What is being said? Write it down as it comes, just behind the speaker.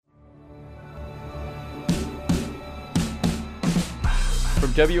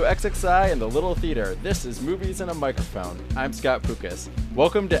From WXXI and the Little Theater, this is Movies and a Microphone. I'm Scott Pukas.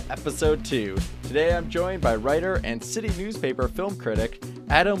 Welcome to Episode 2. Today I'm joined by writer and city newspaper film critic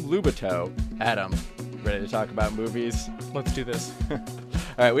Adam Lubito. Adam, ready to talk about movies? Let's do this. All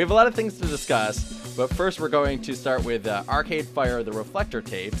right, we have a lot of things to discuss, but first we're going to start with Arcade Fire: The Reflector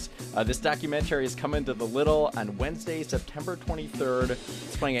Tapes. This documentary is coming to the Little on Wednesday, September 23rd.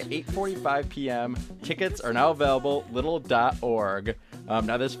 It's playing at 8:45 p.m. Tickets are now available, little.org.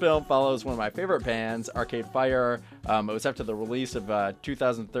 Now, this film follows one of my favorite bands, Arcade Fire. It was after the release of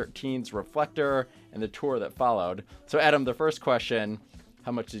 2013's Reflector and the tour that followed. So, Adam, the first question,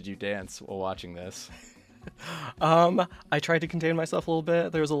 how much did you dance while watching this? I tried to contain myself a little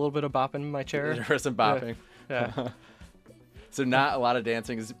bit. There was a little bit of bopping in my chair. There was some bopping. Yeah. So not a lot of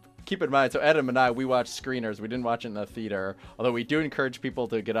dancing. Keep in mind, so Adam and I, we watched screeners. We didn't watch it in the theater, although we do encourage people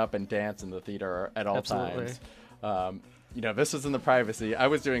to get up and dance in the theater at all Absolutely. times. This was in the privacy. I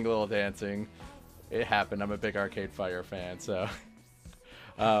was doing a little dancing. It happened. I'm a big Arcade Fire fan, so...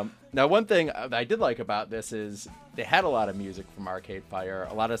 Now, one thing I did like about this is they had a lot of music from Arcade Fire,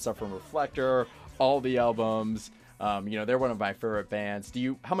 a lot of stuff from Reflector, all the albums. They're one of my favorite bands.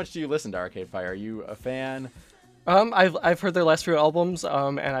 How much do you listen to Arcade Fire? Are you a fan? I've heard their last few albums,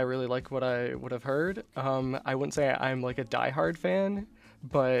 and I really like what I would have heard. I wouldn't say I'm like a diehard fan,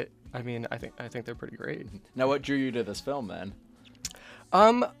 but I mean, I think they're pretty great. Now, what drew you to this film then?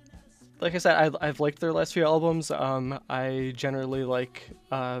 Like I said, I've liked their last few albums. I generally like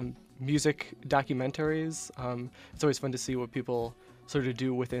music documentaries. It's always fun to see what people sort of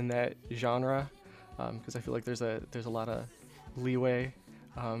do within that genre, because I feel like there's a lot of leeway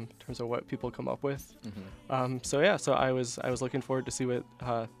in terms of what people come up with. Mm-hmm. So I was looking forward to see what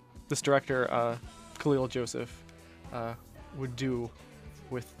this director Khalil Joseph would do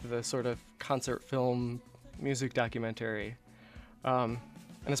with the sort of concert film music documentary. And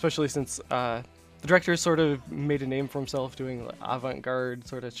especially since the director sort of made a name for himself doing avant-garde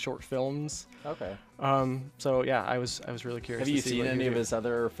sort of short films. Okay. So yeah, I was really curious. Have you to see seen what he any would of do. his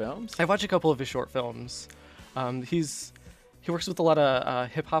other films? I've watched a couple of his short films. He works with a lot of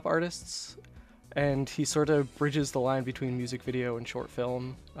hip hop artists, and he sort of bridges the line between music video and short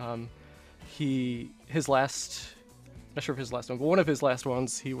film. His last, not sure if his last one, but one of his last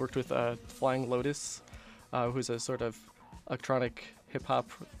ones, he worked with Flying Lotus, who's a sort of electronic hip hop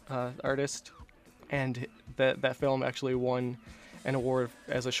artist, and that film actually won an award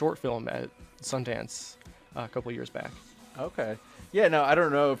as a short film at Sundance a couple years back. Okay. Yeah, no, I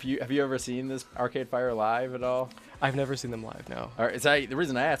don't know if have you ever seen this Arcade Fire live at all? I've never seen them live, no. All right, the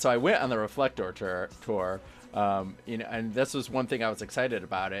reason I asked, so I went on the Reflector tour, and this was one thing I was excited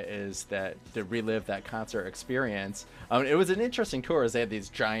about it, is that to relive that concert experience. It was an interesting tour, as they had these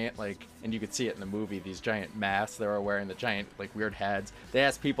giant, and you could see it in the movie, these giant masks they were wearing, the giant, weird heads. They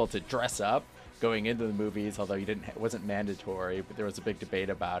asked people to dress up going into the movies, although it wasn't mandatory, but there was a big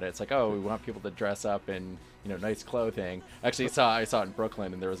debate about it. It's like, oh, we want people to dress up in, nice clothing. Actually, I saw it in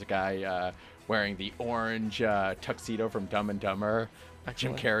Brooklyn, and there was a guy wearing the orange tuxedo from Dumb and Dumber,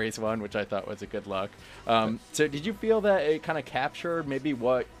 Jim Carrey's one, which I thought was a good look. So did you feel that it kind of captured maybe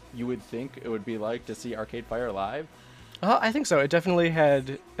what you would think it would be like to see Arcade Fire live? I think so. It definitely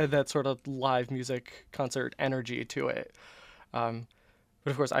had that sort of live music concert energy to it. But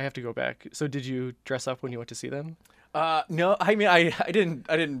of course, I have to go back. So did you dress up when you went to see them? No, I mean, I didn't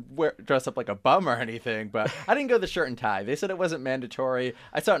dress up like a bum or anything, but I didn't go the shirt and tie. They said it wasn't mandatory.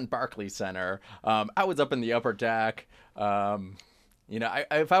 I saw it in Barclays Center. I was up in the upper deck.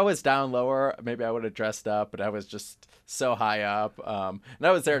 If I was down lower, maybe I would have dressed up, but I was just so high up. And I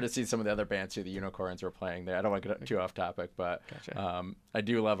was there to see some of the other bands too. The Unicorns were playing there. I don't want to get too off topic, but Gotcha. I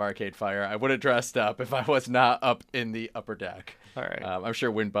do love Arcade Fire. I would have dressed up if I was not up in the upper deck. All right. I'm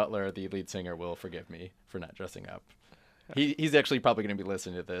sure Win Butler, the lead singer, will forgive me for not dressing up. He's actually probably going to be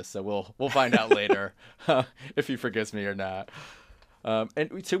listening to this, so we'll find out later if he forgives me or not.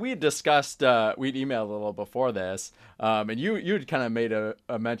 And so we had discussed, we'd emailed a little before this, and you had kind of made a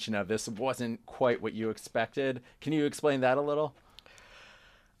mention of this wasn't quite what you expected. Can you explain that a little?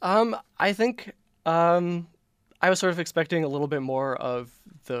 I think I was sort of expecting a little bit more of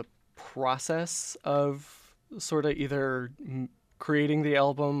the process of sort of either creating the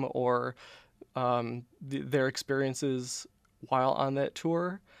album or their experiences while on that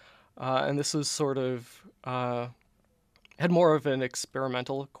tour. And this was sort of had more of an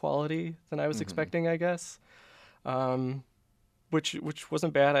experimental quality than I was expecting, I guess. Which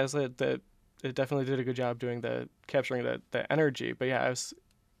wasn't bad, as it definitely did a good job doing capturing the energy. But yeah, I was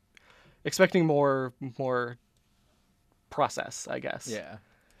expecting more process, I guess. Yeah.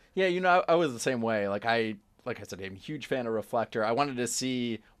 Yeah, I was the same way. like I said, I'm a huge fan of Reflector. I wanted to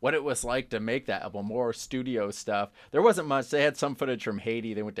see what it was like to make that album, more studio stuff. There wasn't much. They had some footage from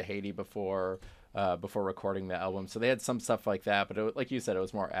Haiti. They went to Haiti before recording the album, so they had some stuff like that. But like you said, it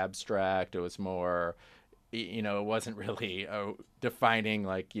was more abstract. It was more, it wasn't really defining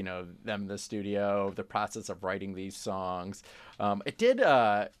like them in the studio, the process of writing these songs. It did.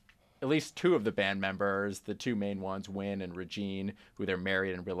 At least two of the band members, the two main ones, Win and Regine, who they're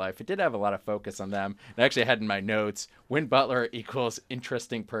married in real life, it did have a lot of focus on them. And I actually had in my notes, Win Butler equals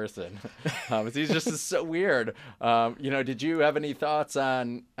interesting person. He's just so weird. Did you have any thoughts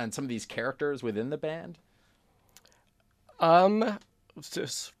on some of these characters within the band?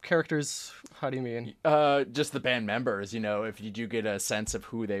 Just characters, how do you mean? Just the band members, did you get a sense of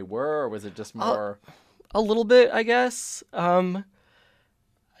who they were, or was it just more... A little bit, I guess.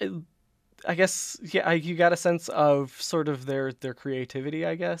 I guess, yeah, you got a sense of sort of their creativity,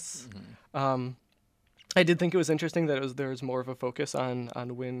 I guess. Mm-hmm. I did think it was interesting that there was more of a focus on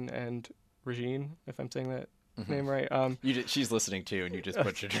Win and Regine, if I'm saying that name right. She's listening too, and you just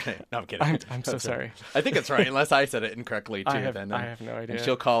butchered her name. No, I'm kidding. I'm so sorry. I think it's right, unless I said it incorrectly too. I have no idea. And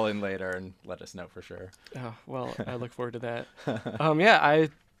she'll call in later and let us know for sure. Oh, well, I look forward to that. Yeah,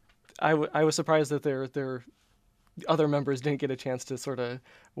 I was surprised that their other members didn't get a chance to sort of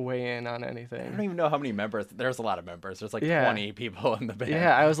weigh in on anything. I don't even know how many members. There's a lot of members. There's like 20 people in the band.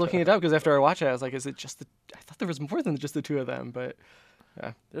 Yeah, I was looking it up because after I watched it, I was like, is it just I thought there was more than just the two of them, but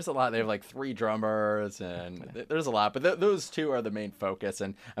yeah. There's a lot. They have like 3 drummers, and there's a lot. But those two are the main focus,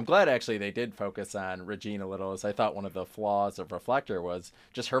 and I'm glad actually they did focus on Regine a little, as I thought one of the flaws of Reflector was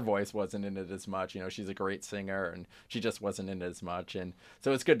just her voice wasn't in it as much. She's a great singer, and she just wasn't in it as much. And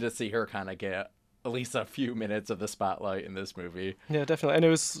so it's good to see her kind of get at least a few minutes of the spotlight in this movie. Yeah, definitely.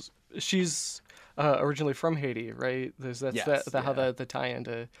 And she's originally from Haiti, right? How the tie-in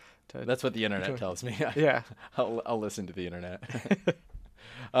to that's what the internet tells me. Yeah. I'll listen to the internet.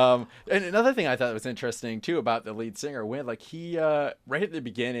 And another thing I thought was interesting too about the lead singer, Win, like he right at the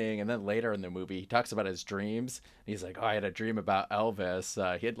beginning and then later in the movie, he talks about his dreams. He's like, I had a dream about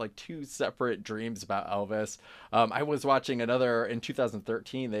Elvis. He had like 2 separate dreams about Elvis. I was watching another in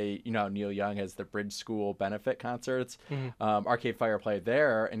 2013. Neil Young has the Bridge School benefit concerts. Mm-hmm. Arcade Fire played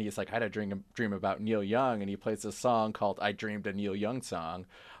there, and he's like, I had a dream about Neil Young, and he plays a song called "I Dreamed a Neil Young Song."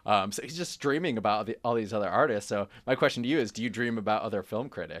 So he's just dreaming about all these other artists. So my question to you is, do you dream about other film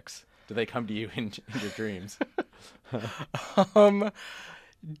critics? Do they come to you in your dreams?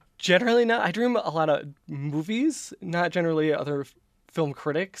 Generally not. I dream a lot of movies, not generally other film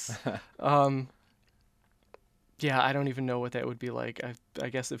critics. Yeah, I don't even know what that would be like. I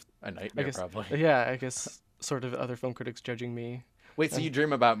guess if a nightmare, probably. Yeah, I guess sort of other film critics judging me. Wait, so you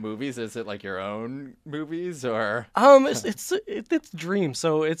dream about movies? Is it like your own movies, or? It's dreams,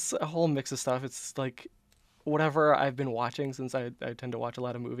 so it's a whole mix of stuff. It's like whatever I've been watching, since I tend to watch a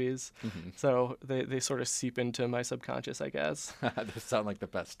lot of movies. Mm-hmm. So they sort of seep into my subconscious, I guess. Those sound like the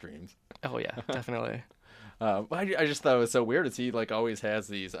best dreams. Oh yeah, definitely. I just thought it was so weird as he like always has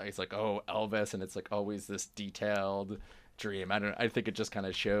these. He's like, oh, Elvis, and it's like always this detailed dream. I think it just kind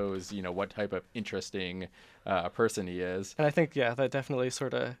of shows what type of interesting person he is. And I think that definitely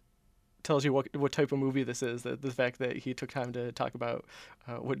sort of tells you what type of movie this is. The fact that he took time to talk about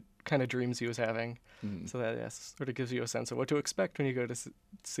what kind of dreams he was having. Mm. So that sort of gives you a sense of what to expect when you go to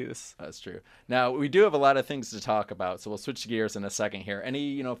see this. That's true. Now we do have a lot of things to talk about, so we'll switch gears in a second here.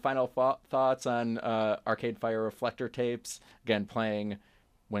 Any final thoughts on Arcade Fire Reflector tapes? Again, playing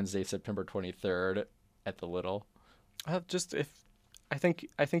Wednesday, September 23rd at the Little. I think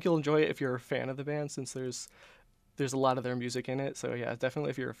you'll enjoy it if you're a fan of the band, since there's a lot of their music in it. So yeah,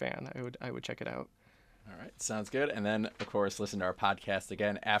 definitely if you're a fan, I would check it out. All right, sounds good. And then of course listen to our podcast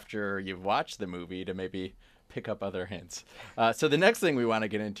again after you've watched the movie to maybe pick up other hints. So the next thing we want to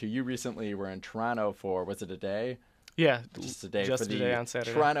get into, you recently were in Toronto for, was it a day? Yeah, just a day for the day on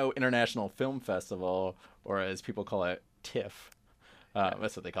Saturday. Toronto International Film Festival, or as people call it, TIFF.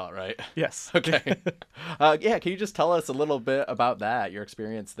 That's what they call it, right? Yes. Okay. Yeah, can you just tell us a little bit about that, your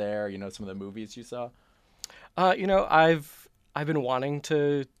experience there, some of the movies you saw? I've been wanting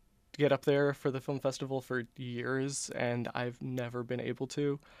to get up there for the film festival for years, and I've never been able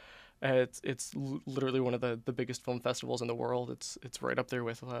to. It's literally one of the biggest film festivals in the world. It's right up there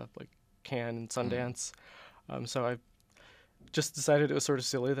with like Cannes and Sundance. So I just decided it was sort of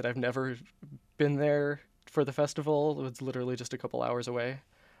silly that I've never been there for the festival. It's literally just a couple hours away.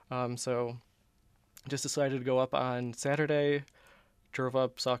 So just decided to go up on Saturday, drove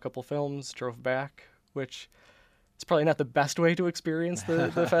up, saw a couple films, drove back, which it's probably not the best way to experience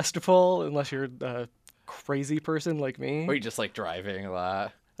the festival unless you're a crazy person like me. Or you just like driving a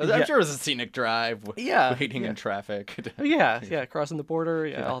lot. I'm sure it was a scenic drive, Yeah, waiting yeah. in traffic. Yeah, crossing the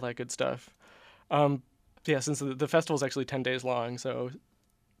border, all that good stuff. Yeah, since the festival is actually 10 days long, so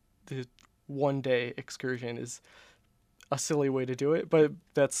the 1 day excursion is a silly way to do it, but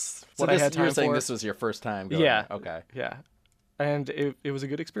that's So what I had time you're saying for. this was your first time going? Yeah. Okay. Yeah, and it was a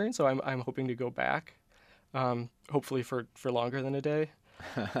good experience, so I'm hoping to go back, hopefully for longer than a day.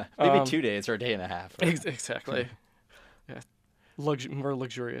 Maybe 2 days or a day and a half. Exactly. Yeah, more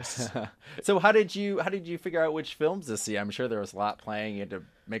luxurious. So how did you figure out which films to see? I'm sure there was a lot playing. You had to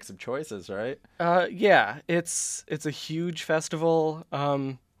make some choices, right? Yeah, it's a huge festival,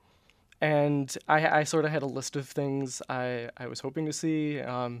 and I sort of had a list of things I was hoping to see,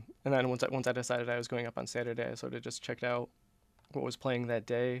 and then once I decided I was going up on Saturday, I sort of just checked out what was playing that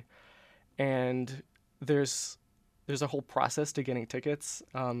day, and there's a whole process to getting tickets.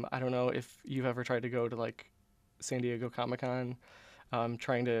 I don't know if you've ever tried to go to like San Diego Comic-Con,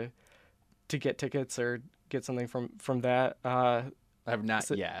 trying to get tickets or get something from that. I have not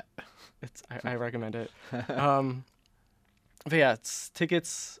yet. I recommend it. But yeah,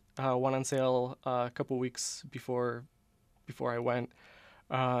 tickets went on sale a couple weeks before I went.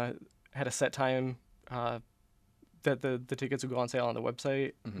 Had a set time that the tickets would go on sale on the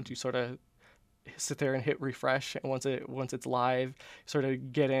website, and you sort of sit there and hit refresh, and once it's live, you sort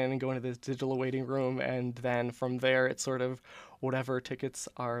of get in and go into this digital waiting room, and then from there it's sort of whatever tickets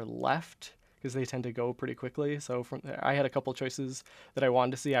are left, because they tend to go pretty quickly. So from there, I had a couple choices that I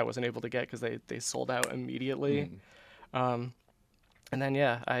wanted to see I wasn't able to get because they sold out immediately. And then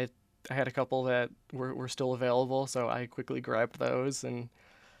yeah, I had a couple that were still available, so I quickly grabbed those, and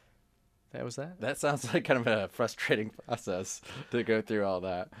that was that. That sounds like kind of a frustrating process to go through all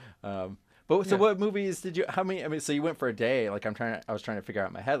that. But so what movies did you? How many? I mean, so you went for a day. Like I was trying to figure out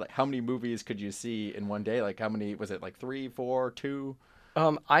in my head, like how many movies could you see in one day? Like how many was it? Like 3, 4, 2?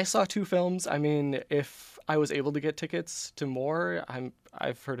 I saw 2 films. I mean, if I was able to get tickets to more,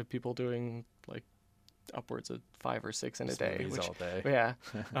 I've heard of people doing like upwards of 5 or 6 in a day, Movies all day. yeah,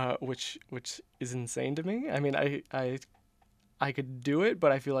 which is insane to me. I mean, I could do it,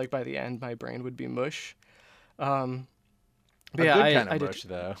 but I feel like by the end my brain would be mush. But A yeah, good kind I of did. mush,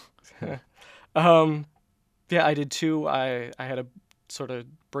 though. Yeah, I did 2. I had a sort of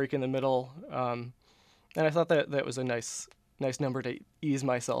break in the middle, and I thought that was a nice number to ease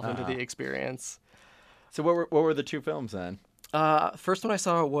myself into the experience. So what were the 2 films then? First one I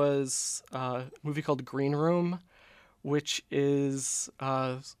saw was a movie called Green Room, which is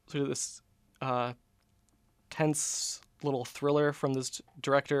sort of this tense little thriller from this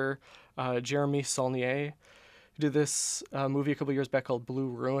director, Jeremy Saulnier, who did this movie a couple years back called Blue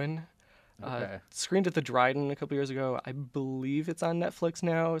Ruin. Okay. Screened at the Dryden a couple years ago. I believe it's on Netflix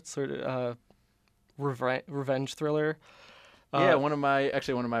now. It's sort of revenge thriller. Yeah, one of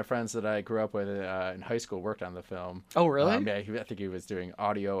my friends that I grew up with in high school worked on the film. Oh, really? I think he was doing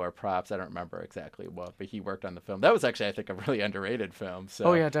audio or props. I don't remember exactly what, but he worked on the film. That was actually, I think, a really underrated film. So.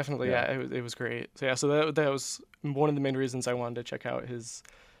 Oh yeah, definitely. Yeah. Yeah, it was great. So yeah, so that was one of the main reasons I wanted to check out his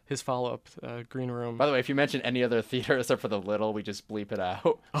follow up, Green Room. By the way, if you mention any other theater except for the Little, we just bleep it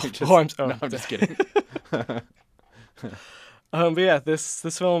out. I'm just kidding. But yeah,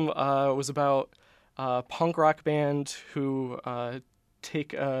 this film was about a punk rock band who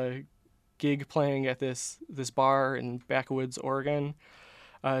take a gig playing at this bar in backwoods Oregon.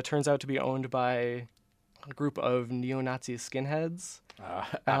 It turns out to be owned by a group of neo-Nazi skinheads.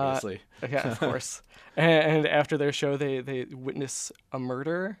 Obviously. Yeah, of course. And after their show, they witness a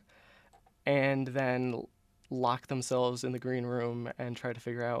murder, and then lock themselves in the green room and try to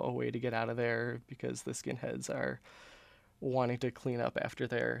figure out a way to get out of there because the skinheads are wanting to clean up after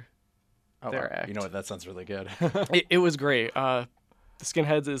their act. You know what? That sounds really good. It was great. The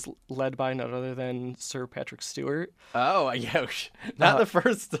Skinheads is led by none other than Sir Patrick Stewart. Oh, yeah. Not the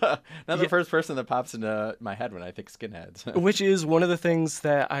first person that pops into my head when I think Skinheads. Which is one of the things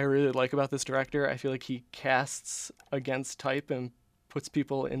that I really like about this director. I feel like he casts against type and puts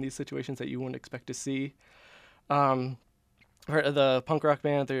people in these situations that you wouldn't expect to see. For the punk rock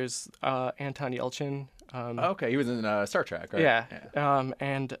band, there's Anton Yelchin. Okay, he was in Star Trek, right? Yeah.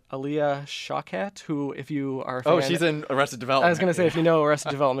 And Aaliyah Shawkat, who, if you are a fan... Oh, she's in Arrested Development. I was going to say, if you know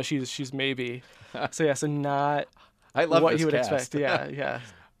Arrested Development, she's maybe. So not I love what this you would cast. expect. Yeah.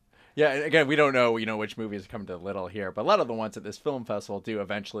 Yeah, and again, we don't know, which movies come to the Little here, but a lot of the ones at this film festival do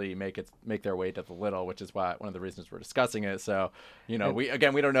eventually make their way to the Little, which is one of the reasons we're discussing it. So, we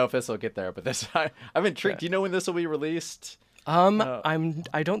don't know if this will get there, but I'm intrigued. Do you know when this will be released?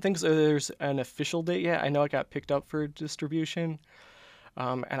 I don't think so. There's an official date yet. I know it got picked up for distribution,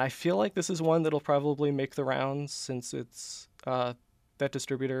 and I feel like this is one that'll probably make the rounds since it's that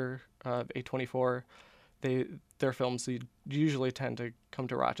distributor, A24, their films usually tend to come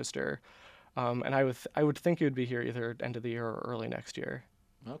to Rochester, and I would think it would be here either end of the year or early next year.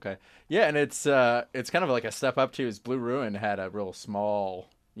 Okay. Yeah, and it's kind of like a step up too. Is Blue Ruin had a real small,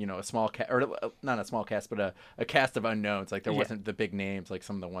 a small cast, or not a small cast, but a cast of unknowns. Like there wasn't the big names like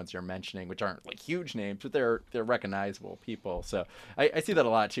some of the ones you're mentioning, which aren't like huge names, but they're recognizable people. So I see that a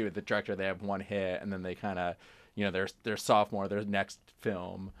lot too with the director. They have one hit, and then they kind of, their sophomore, their next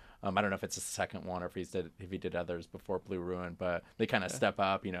film. I don't know if it's the second one or if he did others before Blue Ruin, but they kind of step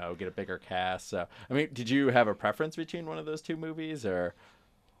up, get a bigger cast. So I mean, did you have a preference between one of those two movies or?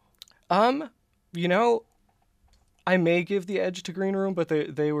 You know, I may give the edge to Green Room, but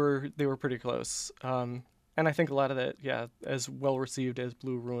they were pretty close. And I think a lot of that, as well received as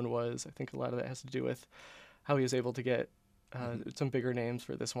Blue Ruin was, I think a lot of that has to do with how he was able to get some bigger names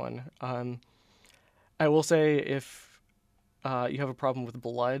for this one. I will say if you have a problem with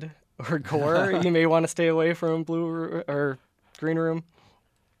blood or gore, you may want to stay away from or Green Room.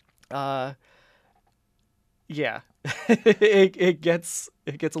 Yeah, it gets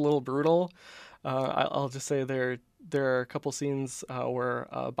a little brutal. I'll just say there are a couple scenes where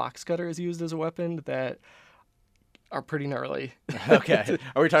a box cutter is used as a weapon that are pretty gnarly. Okay,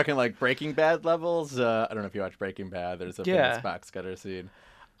 are we talking like Breaking Bad levels? I don't know if you watch Breaking Bad. There's a famous box cutter scene.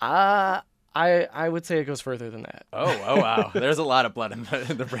 I would say it goes further than that. Oh wow! There's a lot of blood in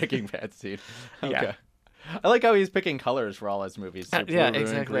the Breaking Bad scene. Okay. Yeah. I like how he's picking colors for all his movies. So yeah, Blue Ruin,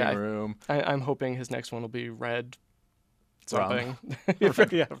 exactly. Green Room. I'm hoping his next one will be red something. Rum.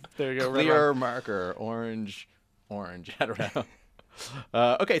 Yeah, there you go. Clear marker, orange. I don't know.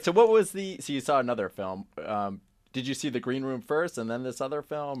 Okay, so what was so you saw another film. Did you see the Green Room first and then this other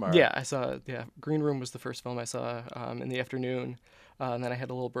film? Or? Yeah, I saw. Yeah, Green Room was the first film I saw in the afternoon, and then I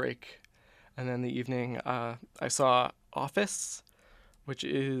had a little break, and then the evening I saw Office, which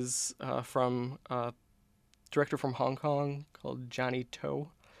is from director from Hong Kong called Johnny To.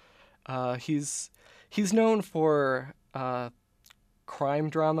 He's known for crime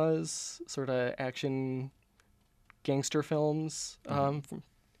dramas, sort of action gangster films from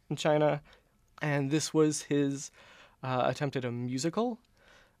in China, and this was his attempt at a musical.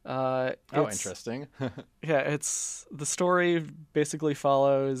 Interesting. Yeah, the story basically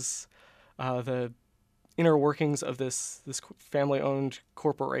follows the inner workings of this family-owned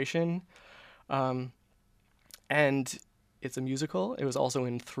corporation. And it's a musical. It was also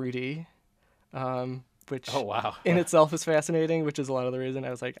in 3D, which oh wow, in itself is fascinating, which is a lot of the reason I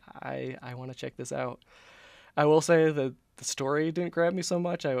was like, I want to check this out. I will say that the story didn't grab me so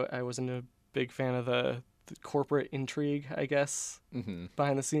much. I wasn't a big fan of the corporate intrigue, I guess,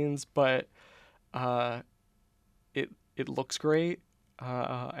 behind the scenes, but it looks great,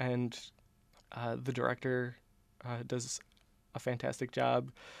 and the director does a fantastic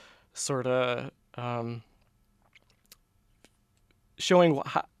job, sort of. Showing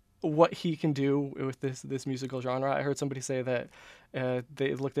what he can do with this musical genre. I heard somebody say that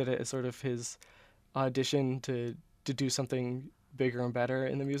they looked at it as sort of his audition to do something bigger and better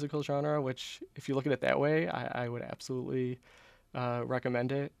in the musical genre, which, if you look at it that way, I would absolutely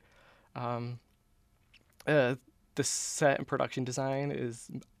recommend it. The set and production design is,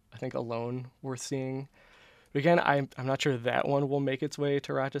 I think, alone worth seeing. But again, I'm not sure that one will make its way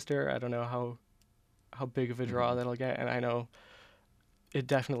to Rochester. I don't know how big of a draw that'll get, and I know it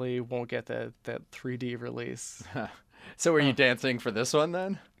definitely won't get that 3D release. So were you dancing for this one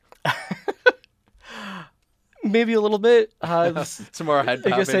then? Maybe a little bit. Some more head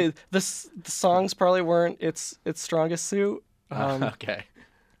popping. I guess the songs probably weren't its strongest suit. Okay.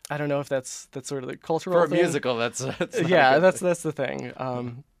 I don't know if that's sort of the cultural for a thing. musical. That's yeah, that's the thing.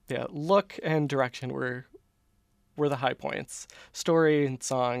 Yeah, look and direction were the high points. Story and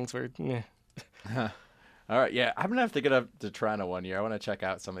songs were. All right, yeah, I'm gonna have to get up to Toronto one year. I want to check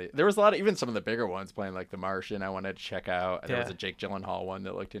out there was a lot of, even some of the bigger ones playing, like The Martian. I wanted to check out. There was a Jake Gyllenhaal one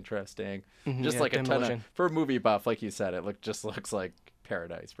that looked interesting. Just like a ton of, for a movie buff, like you said, it looks like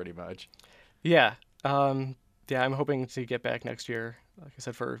paradise pretty much. Yeah, yeah, I'm hoping to get back next year. Like I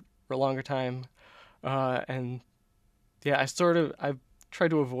said, for a longer time, and yeah, I've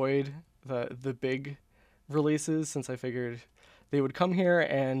tried to avoid the big releases since I figured they would come here,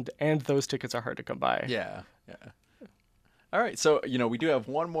 and those tickets are hard to come by. Yeah. All right, so we do have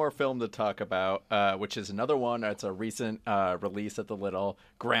one more film to talk about, which is another one. It's a recent release at the Little,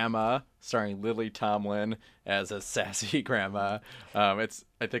 Grandma, starring Lily Tomlin as a sassy grandma. It's,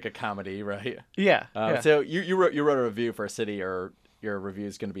 I think, a comedy, right? Yeah. So you wrote a review for City, or your review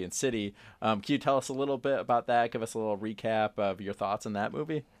is going to be in City. Can you tell us a little bit about that? Give us a little recap of your thoughts on that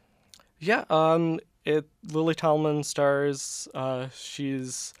movie. Yeah, Lily Tomlin stars.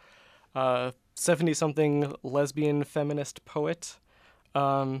 She's 70-something lesbian feminist poet.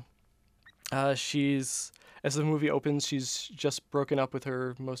 Um, she's as the movie opens, she's just broken up with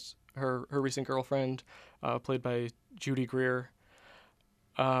her recent girlfriend, played by Judy Greer.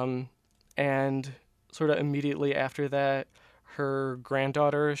 And sort of immediately after that, her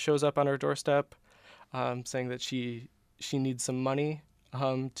granddaughter shows up on her doorstep, saying that she needs some money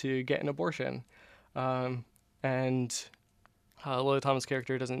to get an abortion. And Lily Tomlin's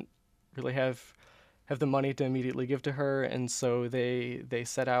character doesn't really have the money to immediately give to her, and so they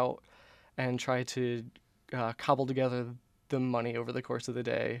set out and try to cobble together the money over the course of the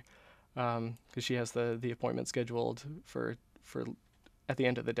day, because she has the appointment scheduled for at the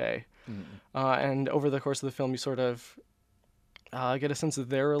end of the day. And over the course of the film, you sort of get a sense of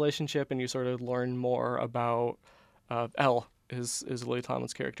their relationship, and you sort of learn more about Elle is Lily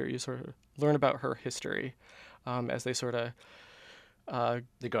Tomlin's character. You sort of learn about her history as they sort of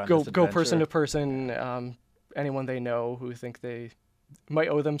They go on go this adventure. person to person, anyone they know who think they might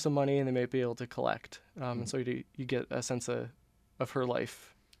owe them some money and they may be able to collect. And so you get a sense of her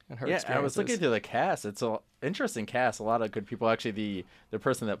life and her Yeah, experiences. I was looking through the cast. It's an interesting cast. A lot of good people. Actually, the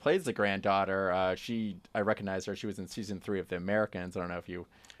person that plays the granddaughter, I recognize her. She was in season 3 of The Americans. I don't know if you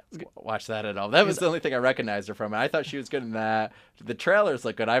watched that at all. That was the only thing I recognized her from. And I thought she was good in that. The trailers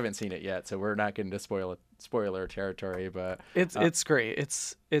look good. I haven't seen it yet, so we're not getting to spoiler territory. But It's great.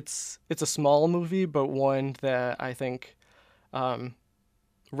 It's a small movie, but one that I think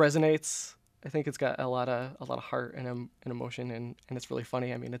resonates. I think it's got a lot of heart and emotion, and it's really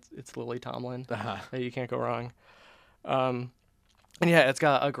funny. I mean, it's Lily Tomlin. You can't go wrong. And yeah, it's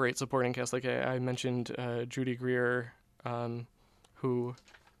got a great supporting cast. Like I mentioned, Judy Greer, who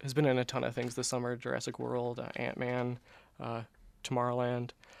has been in a ton of things this summer: Jurassic World, Ant-Man,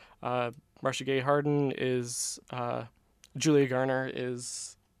 Tomorrowland. Marcia Gay Harden is Julia Garner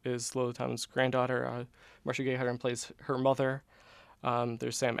is Lily Tomlin's granddaughter. Marcia Gay Harden plays her mother.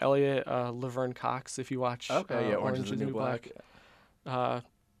 There's Sam Elliott, Laverne Cox, if you watch Orange is the New Black. And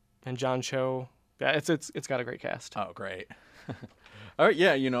John Cho. Yeah, it's got a great cast. Oh, great. All right,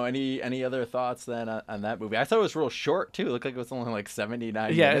 yeah, any other thoughts then on that movie? I thought it was real short too. It looked like it was only like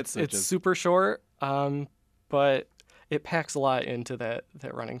 79 minutes. Yeah, it's super short, but it packs a lot into that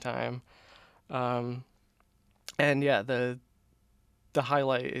running time. And yeah, the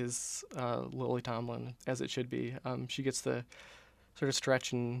highlight is Lily Tomlin, as it should be. She gets to sort of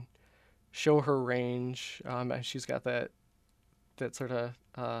stretch and show her range. And she's got that sort of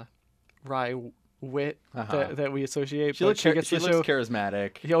wry wit that we associate. She looks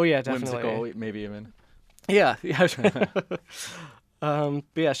charismatic. Oh yeah, definitely. Whimsical, maybe even. Yeah. But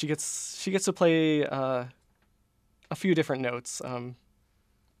yeah, she gets to play a few different notes. And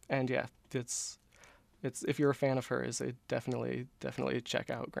yeah, it's if you're a fan of hers, definitely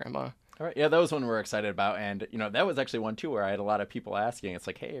check out Grandma. All right, yeah, that was one we're excited about, and that was actually one too where I had a lot of people asking. It's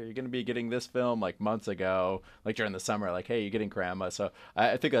like, hey, are you going to be getting this film like months ago, like during the summer? Like, hey, you getting Grandma? So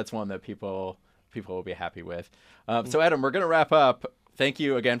I think that's one that people will be happy with. So Adam, we're going to wrap up. Thank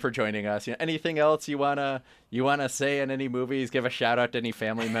you again for joining us. Anything else you wanna say in any movies? Give a shout out to any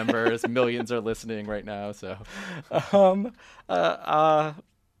family members. Millions are listening right now. So,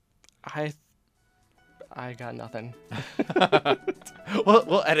 I got nothing.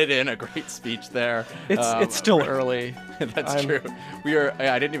 We'll edit in a great speech there. It's still early. That's true.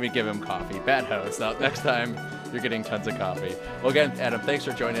 I didn't even give him coffee. Bad host. So next time you're getting tons of coffee. Well, again, Adam, thanks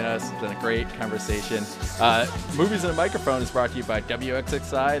for joining us. It's been a great conversation. Movies and a Microphone is brought to you by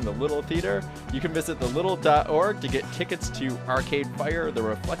WXXI and the Little Theater. You can visit thelittle.org to get tickets to Arcade Fire, The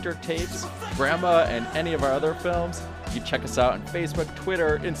Reflector Tapes, Grandma, and any of our other films. You can check us out on Facebook,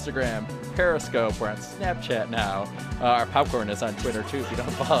 Twitter, Instagram, Periscope. We're on Snapchat now. Our popcorn is on Twitter too. If you don't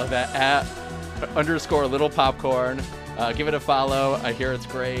follow that, @_little_popcorn. Give it a follow. I hear it's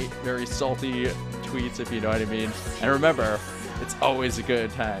great. Very salty tweets, if you know what I mean. And remember, it's always a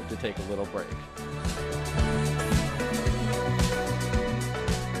good time to take a little break.